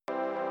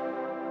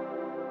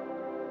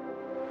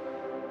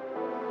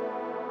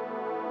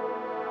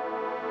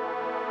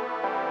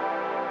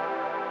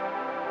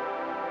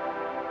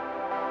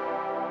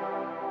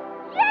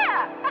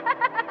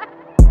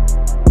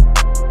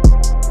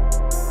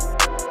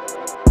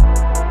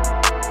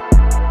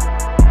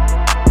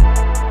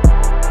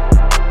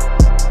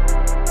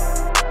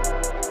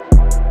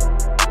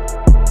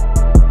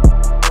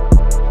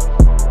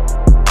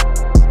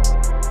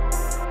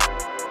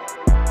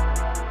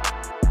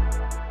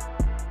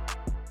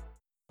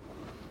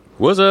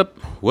What's up?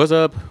 What's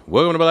up?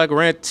 Welcome to Black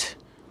Rant.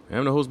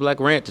 I'm the host, Black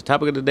Rant. The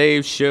topic of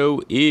today's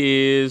show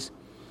is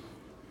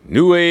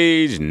New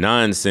Age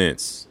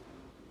nonsense.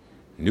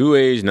 New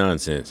Age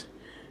nonsense.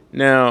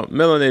 Now,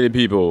 melanated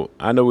people,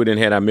 I know we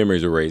didn't have our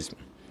memories erased,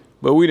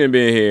 but we didn't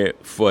been here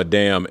for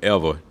damn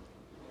ever.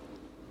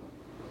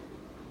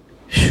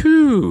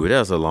 Phew,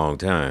 that's a long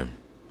time.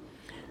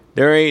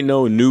 There ain't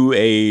no new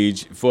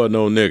age for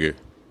no nigga.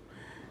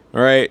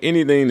 All right,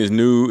 anything that's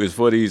new is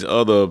for these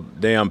other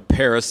damn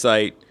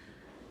parasite,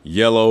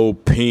 yellow,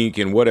 pink,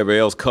 and whatever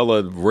else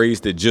colored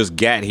race that just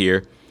got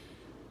here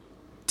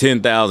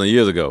 10,000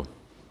 years ago.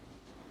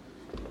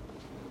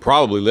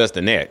 Probably less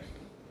than that.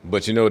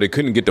 But, you know, they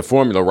couldn't get the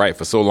formula right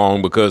for so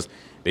long because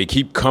they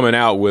keep coming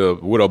out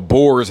with a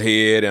boar's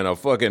head and a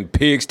fucking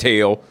pig's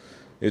tail.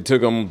 It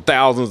took them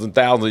thousands and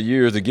thousands of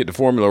years to get the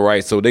formula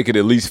right so they could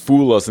at least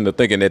fool us into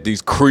thinking that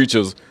these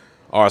creatures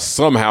are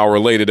somehow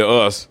related to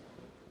us,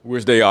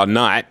 which they are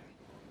not.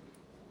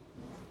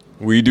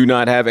 We do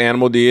not have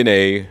animal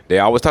DNA. They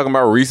always talking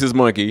about rhesus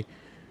monkey.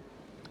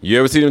 You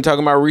ever see them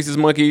talking about rhesus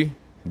monkey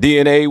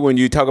DNA when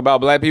you talk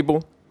about black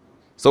people?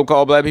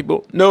 So-called black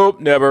people? Nope,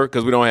 never,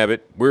 because we don't have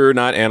it. We're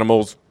not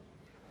animals.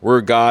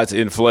 We're gods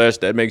in flesh.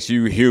 That makes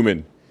you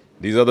human.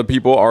 These other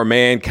people are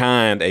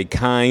mankind, a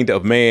kind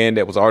of man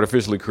that was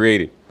artificially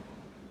created.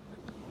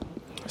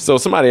 So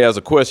somebody asked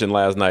a question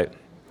last night.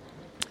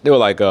 They were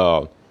like,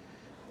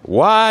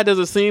 why does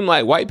it seem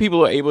like white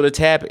people are able to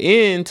tap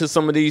into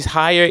some of these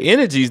higher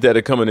energies that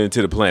are coming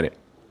into the planet?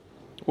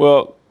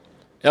 Well,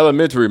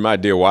 elementary, my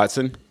dear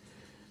Watson.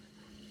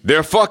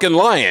 They're fucking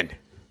lying.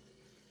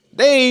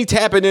 They ain't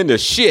tapping into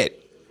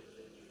shit.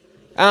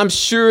 I'm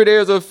sure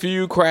there's a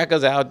few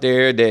crackers out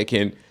there that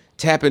can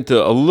tap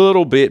into a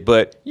little bit,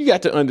 but you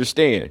got to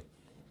understand.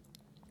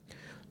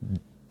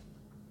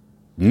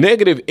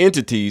 Negative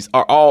entities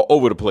are all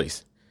over the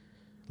place.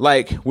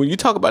 Like, when you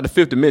talk about the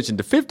fifth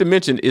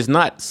dimension is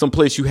not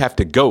someplace you have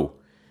to go.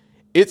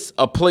 It's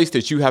a place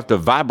that you have to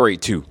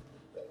vibrate to.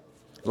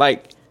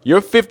 Like,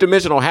 your fifth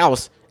dimensional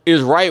house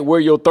is right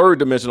where your third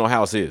dimensional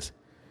house is.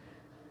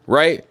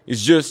 Right?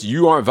 It's just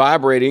you aren't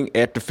vibrating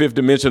at the fifth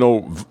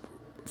dimensional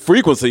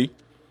frequency.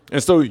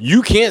 And so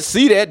you can't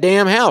see that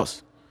damn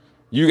house.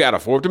 You got a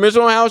fourth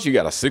dimensional house. You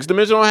got a sixth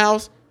dimensional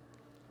house.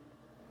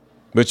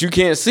 But you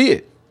can't see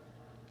it.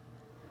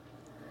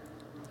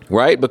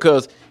 Right?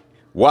 Because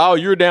while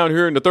you're down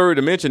here in the third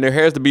dimension, there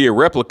has to be a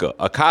replica,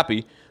 a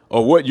copy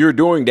of what you're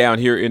doing down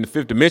here in the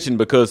fifth dimension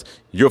because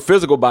your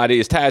physical body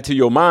is tied to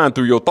your mind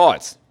through your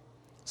thoughts.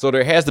 So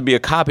there has to be a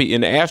copy in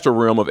the astral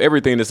realm of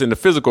everything that's in the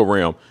physical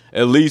realm,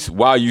 at least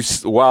while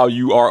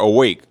you are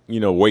awake,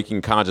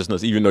 waking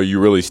consciousness, even though you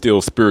really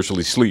still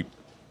spiritually sleep.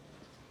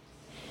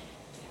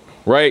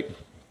 Right?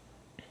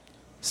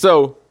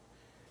 So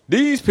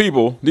these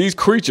people, these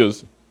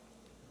creatures,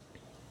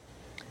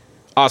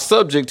 are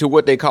subject to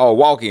what they call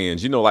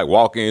walk-ins. Like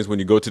walk-ins when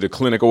you go to the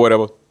clinic or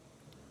whatever.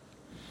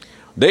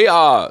 They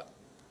are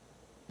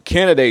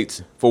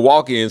candidates for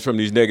walk-ins from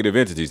these negative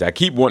entities. I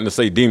keep wanting to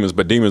say demons,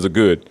 but demons are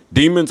good.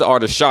 Demons are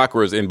the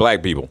chakras in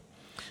black people.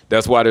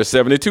 That's why there's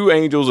 72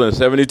 angels and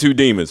 72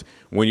 demons.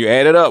 When you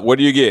add it up, what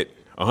do you get?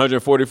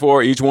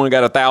 144. Each one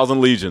got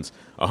 1,000 legions.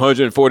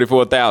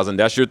 144,000.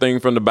 That's your thing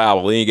from the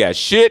Bible. It ain't got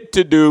shit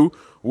to do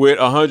with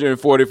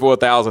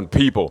 144,000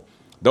 people.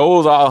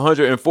 Those are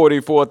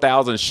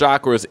 144,000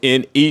 chakras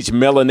in each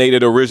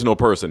melanated original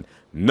person.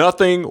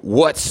 Nothing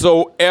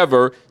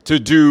whatsoever to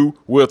do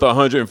with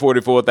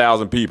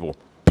 144,000 people.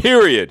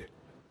 Period.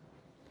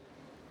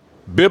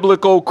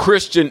 Biblical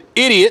Christian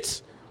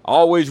idiots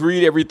always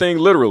read everything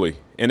literally.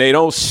 And they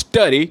don't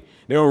study.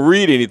 They don't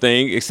read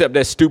anything except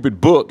that stupid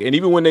book. And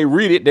even when they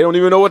read it, they don't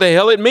even know what the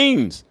hell it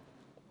means.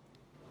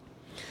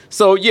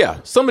 So, yeah,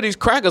 some of these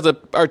crackers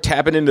are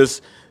tapping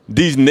into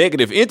these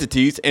negative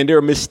entities, and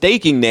they're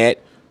mistaking that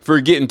for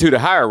getting to the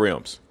higher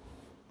realms.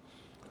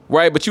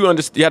 Right? But you have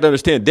to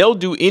understand, they'll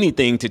do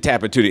anything to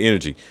tap into the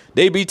energy.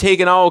 They be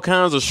taking all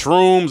kinds of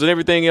shrooms and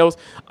everything else.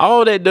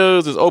 All that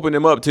does is open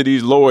them up to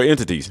these lower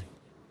entities.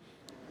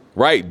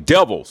 Right?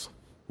 Devils,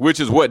 which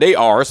is what they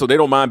are, so they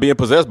don't mind being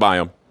possessed by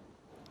them.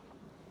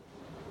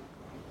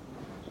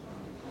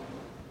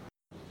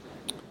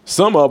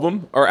 Some of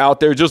them are out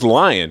there just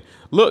lying.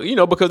 Look,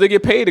 because they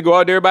get paid to go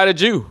out there by the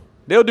Jew.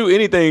 They'll do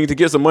anything to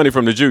get some money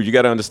from the Jew. You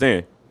got to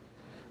understand.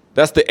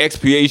 That's the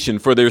expiation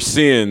for their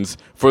sins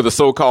for the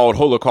so-called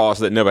Holocaust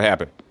that never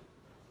happened.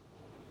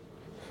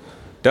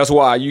 That's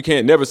why you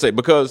can't never say,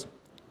 because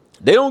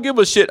they don't give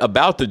a shit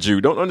about the Jew.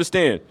 Don't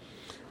understand.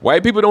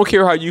 White people don't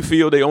care how you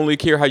feel. They only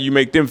care how you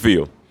make them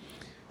feel.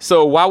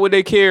 So why would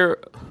they care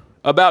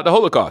about the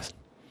Holocaust?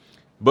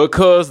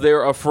 Because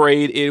they're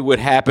afraid it would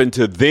happen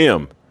to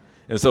them.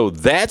 And so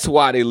that's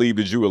why they leave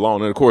the Jew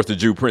alone. And of course, the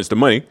Jew prints the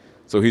money.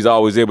 So he's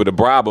always able to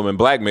bribe them and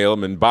blackmail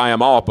them and buy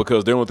them off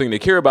because the only thing they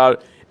care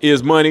about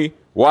is money.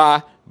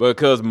 Why?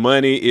 Because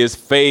money is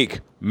fake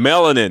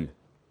melanin.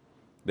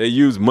 They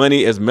use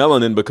money as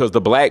melanin because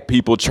the black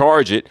people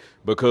charge it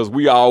because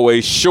we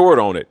always short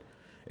on it.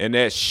 And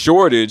that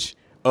shortage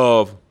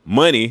of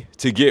money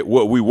to get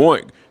what we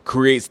want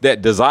creates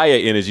that desire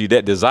energy.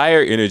 That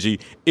desire energy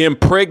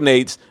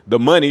impregnates the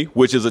money,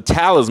 which is a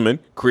talisman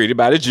created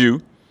by the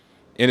Jew.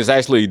 And it's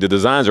actually, the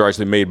designs are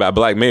actually made by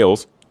black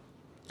males,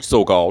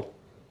 so-called.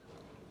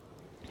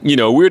 You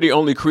know, we're the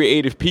only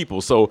creative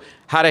people. So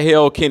how the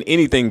hell can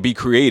anything be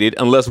created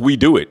unless we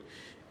do it?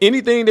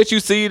 Anything that you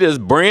see that's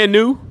brand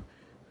new,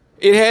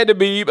 it had to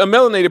be a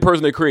melanated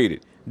person that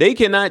created. They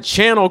cannot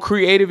channel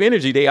creative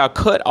energy. They are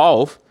cut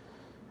off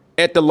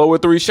at the lower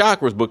three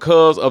chakras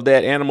because of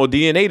that animal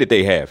DNA that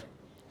they have.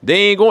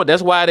 They ain't going.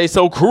 That's why they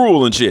so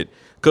cruel and shit.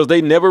 Because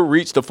they never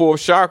reach the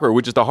fourth chakra,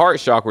 which is the heart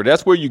chakra.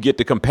 That's where you get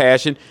the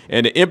compassion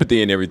and the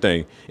empathy and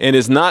everything. And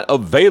it's not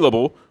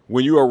available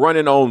when you are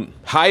running on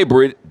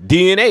hybrid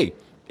DNA.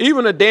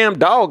 Even a damn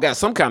dog got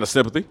some kind of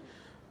sympathy.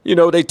 You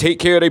know, they take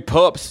care of their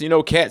pups. You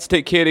know, cats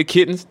take care of their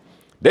kittens.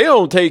 They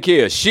don't take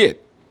care of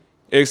shit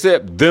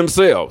except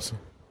themselves.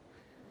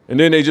 And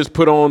then they just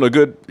put on a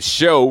good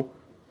show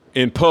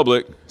in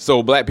public.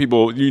 So black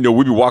people, you know,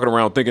 we be walking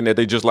around thinking that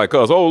they just like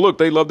us. Oh, look,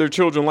 they love their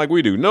children like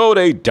we do. No,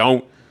 they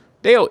don't.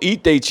 They'll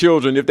eat their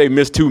children if they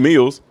miss 2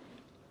 meals.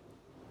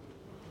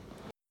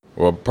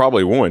 Well,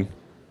 probably one.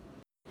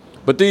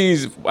 But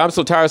these, I'm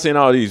so tired of seeing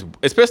all these,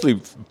 especially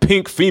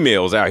pink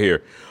females out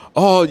here.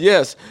 Oh,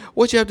 yes.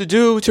 What you have to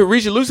do to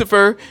reach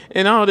Lucifer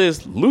and all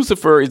this.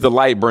 Lucifer is the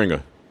light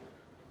bringer.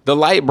 The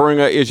light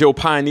bringer is your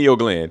pineal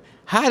gland.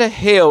 How the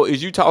hell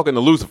is you talking to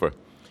Lucifer?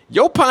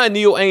 Your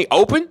pineal ain't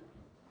open.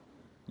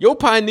 Your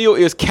pineal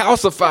is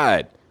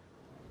calcified.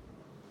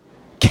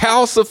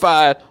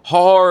 Calcified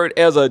hard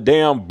as a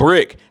damn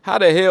brick. How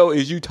the hell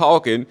is you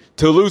talking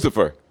to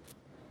Lucifer?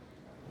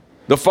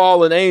 The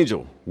fallen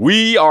angel.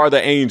 We are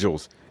the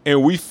angels,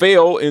 and we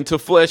fell into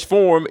flesh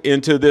form,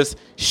 into this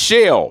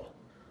shell.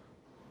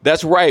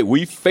 That's right.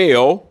 We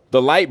fell,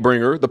 the light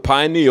bringer, the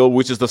pineal,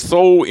 which is the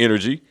soul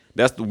energy.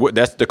 That's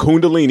the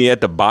kundalini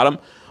at the bottom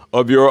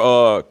of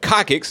your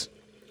coccyx,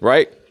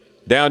 right?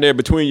 Down there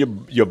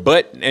between your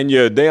butt and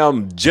your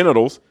damn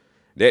genitals.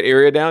 That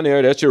area down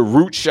there, that's your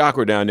root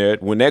chakra down there.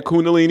 When that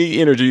kundalini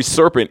energy,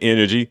 serpent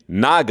energy,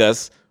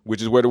 nagas,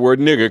 which is where the word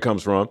nigger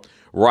comes from,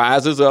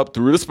 rises up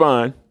through the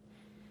spine,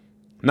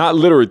 not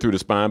literally through the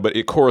spine, but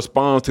it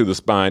corresponds to the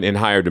spine in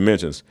higher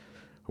dimensions.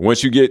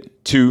 Once you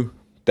get to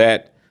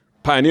that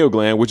pineal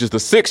gland, which is the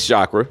sixth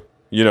chakra,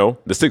 you know,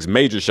 the sixth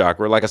major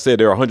chakra, like I said,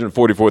 there are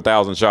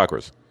 144,000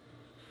 chakras.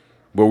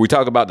 But we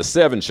talk about the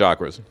 7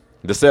 chakras,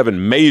 the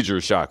 7 major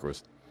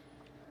chakras,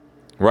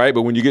 right?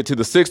 But when you get to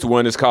the sixth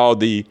one, it's called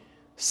the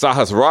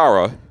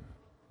Sahasrara,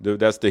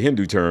 that's the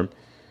Hindu term.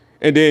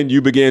 And then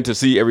you begin to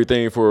see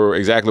everything for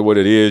exactly what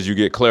it is. You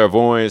get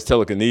clairvoyance,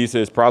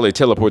 telekinesis, probably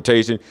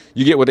teleportation.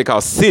 You get what they call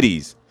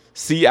siddhis.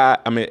 Siddhis.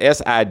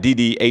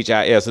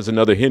 It's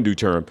another Hindu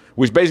term,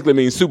 which basically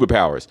means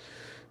superpowers.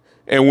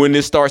 And when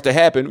this starts to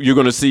happen, you're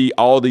going to see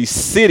all these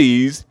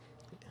siddhis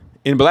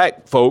in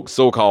black folks,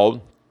 so-called,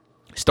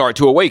 start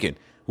to awaken,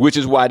 which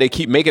is why they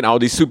keep making all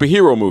these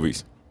superhero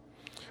movies,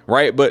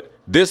 right? But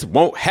this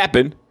won't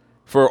happen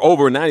for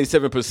over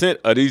 97%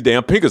 of these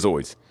damn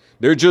pinkazoids.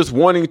 They're just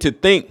wanting to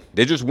think.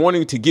 They're just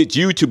wanting to get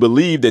you to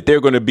believe that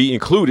they're going to be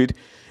included.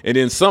 And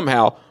then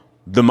somehow,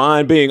 the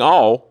mind being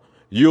all,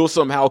 you'll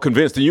somehow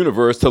convince the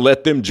universe to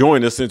let them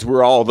join us since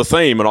we're all the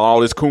same and all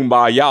this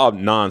kumbaya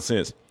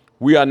nonsense.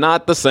 We are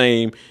not the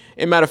same.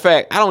 And matter of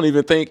fact, I don't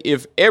even think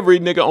if every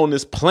nigga on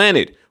this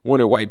planet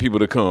wanted white people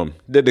to come,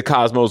 that the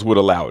cosmos would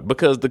allow it,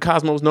 because the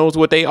cosmos knows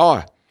what they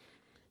are.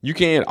 You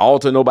can't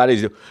alter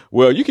nobody's.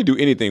 Well, you can do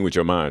anything with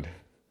your mind.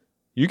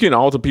 You can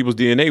alter people's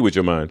DNA with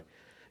your mind.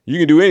 You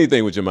can do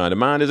anything with your mind. The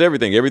mind is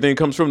everything. Everything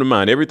comes from the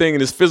mind. Everything in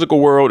this physical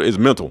world is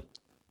mental.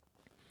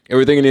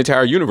 Everything in the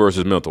entire universe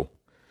is mental.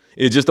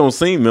 It just don't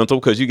seem mental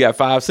because you got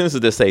 5 senses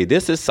that say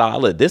this is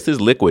solid, this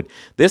is liquid,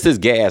 this is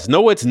gas.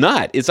 No, it's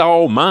not. It's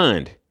all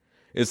mind.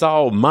 It's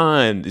all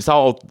mind. It's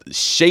all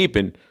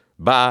shaping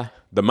by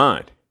the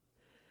mind.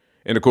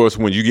 And of course,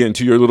 when you get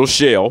into your little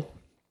shell,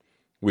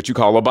 which you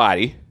call a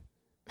body,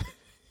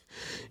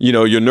 you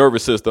know, your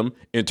nervous system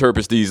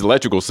interprets these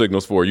electrical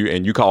signals for you,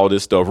 and you call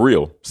this stuff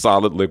real,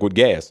 solid, liquid,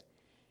 gas.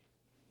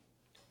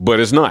 But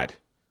it's not.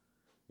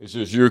 It's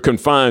just you're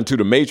confined to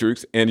the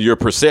matrix, and your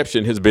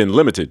perception has been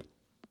limited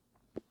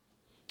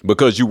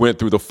because you went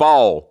through the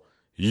fall.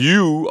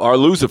 You are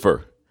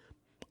Lucifer.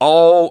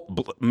 All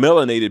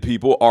melanated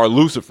people are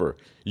Lucifer.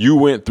 You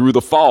went through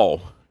the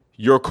fall.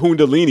 Your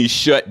kundalini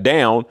shut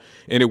down,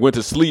 and it went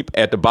to sleep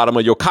at the bottom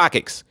of your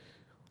coccyx.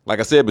 Like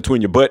I said,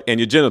 between your butt and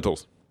your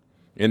genitals.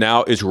 And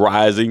now it's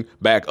rising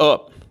back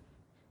up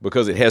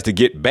because it has to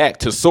get back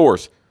to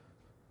source.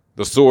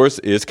 The source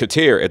is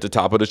Keter at the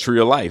top of the tree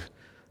of life.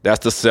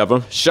 That's the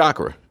 7th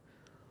chakra.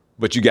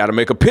 But you got to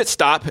make a pit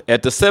stop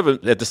at the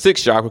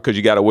 6th chakra because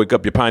you got to wake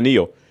up your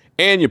pineal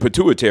and your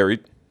pituitary.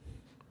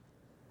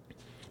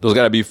 Those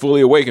got to be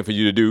fully awakened for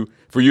you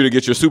to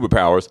get your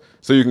superpowers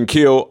so you can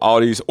kill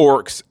all these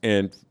orcs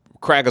and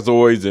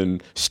crackozoids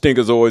and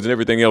stinkozoids and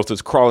everything else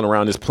that's crawling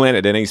around this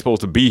planet that ain't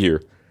supposed to be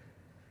here.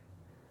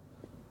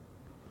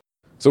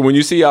 So when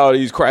you see all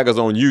these crackers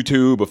on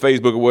YouTube or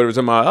Facebook or whatever,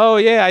 talking about, oh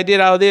yeah, I did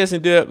all this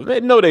and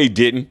did, no, they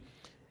didn't.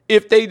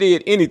 if they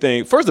did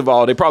anything, first of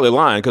all, they probably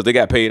lying because they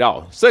got paid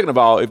off. Second of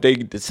all, if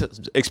they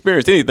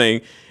experienced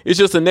anything, it's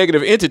just a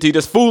negative entity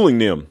that's fooling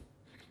them.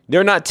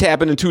 They're not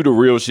tapping into the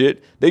real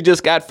shit. They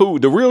just got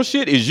food. The real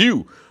shit is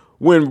you.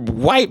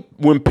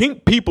 When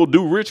pink people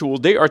do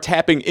rituals, they are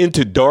tapping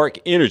into dark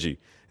energy.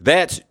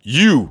 That's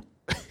you.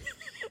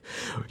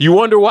 You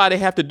wonder why they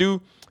have to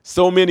do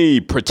so many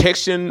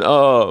protection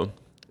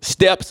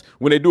steps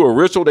when they do a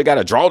ritual. They got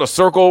to draw the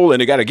circle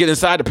and they got to get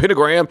inside the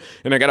pentagram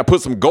and they got to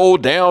put some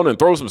gold down and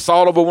throw some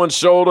salt over one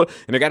shoulder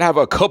and they got to have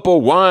a cup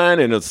of wine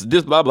and it's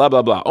this blah, blah,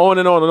 blah, blah, on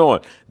and on and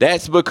on.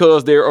 That's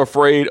because they're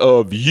afraid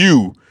of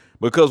you.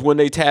 Because when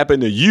they tap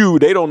into you,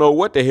 they don't know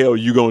what the hell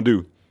you going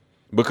to do.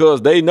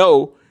 Because they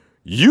know,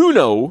 you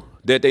know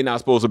that they're not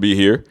supposed to be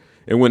here.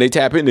 And when they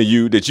tap into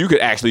you, that you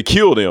could actually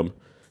kill them.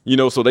 You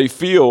know, so they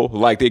feel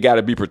like they got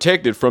to be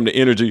protected from the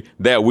energy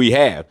that we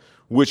have.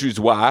 Which is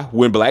why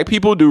when black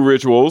people do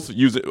rituals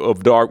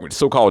of dark,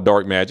 so-called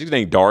dark magic, it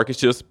ain't dark. It's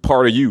just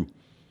part of you.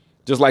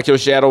 Just like your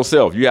shadow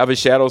self. You have a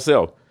shadow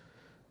self,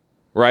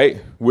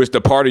 right? Which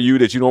the part of you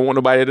that you don't want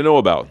nobody to know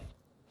about.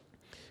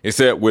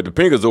 Except with the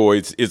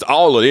Pinkazoids, it's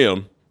all of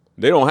them.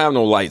 They don't have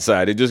no light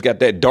side. They just got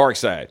that dark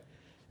side.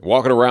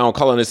 Walking around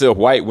calling themselves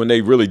white when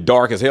they really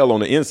dark as hell on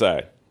the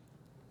inside.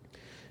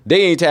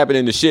 They ain't tapping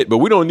into shit, but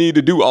we don't need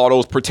to do all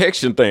those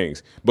protection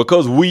things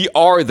because we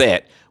are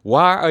that.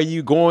 Why are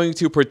you going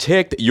to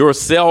protect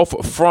yourself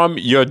from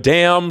your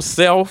damn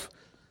self?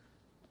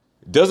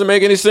 Doesn't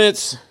make any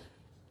sense.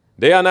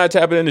 They are not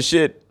tapping into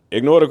shit.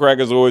 Ignore the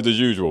Crackerzoids as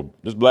usual.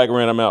 This Black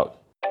Rant, I'm out.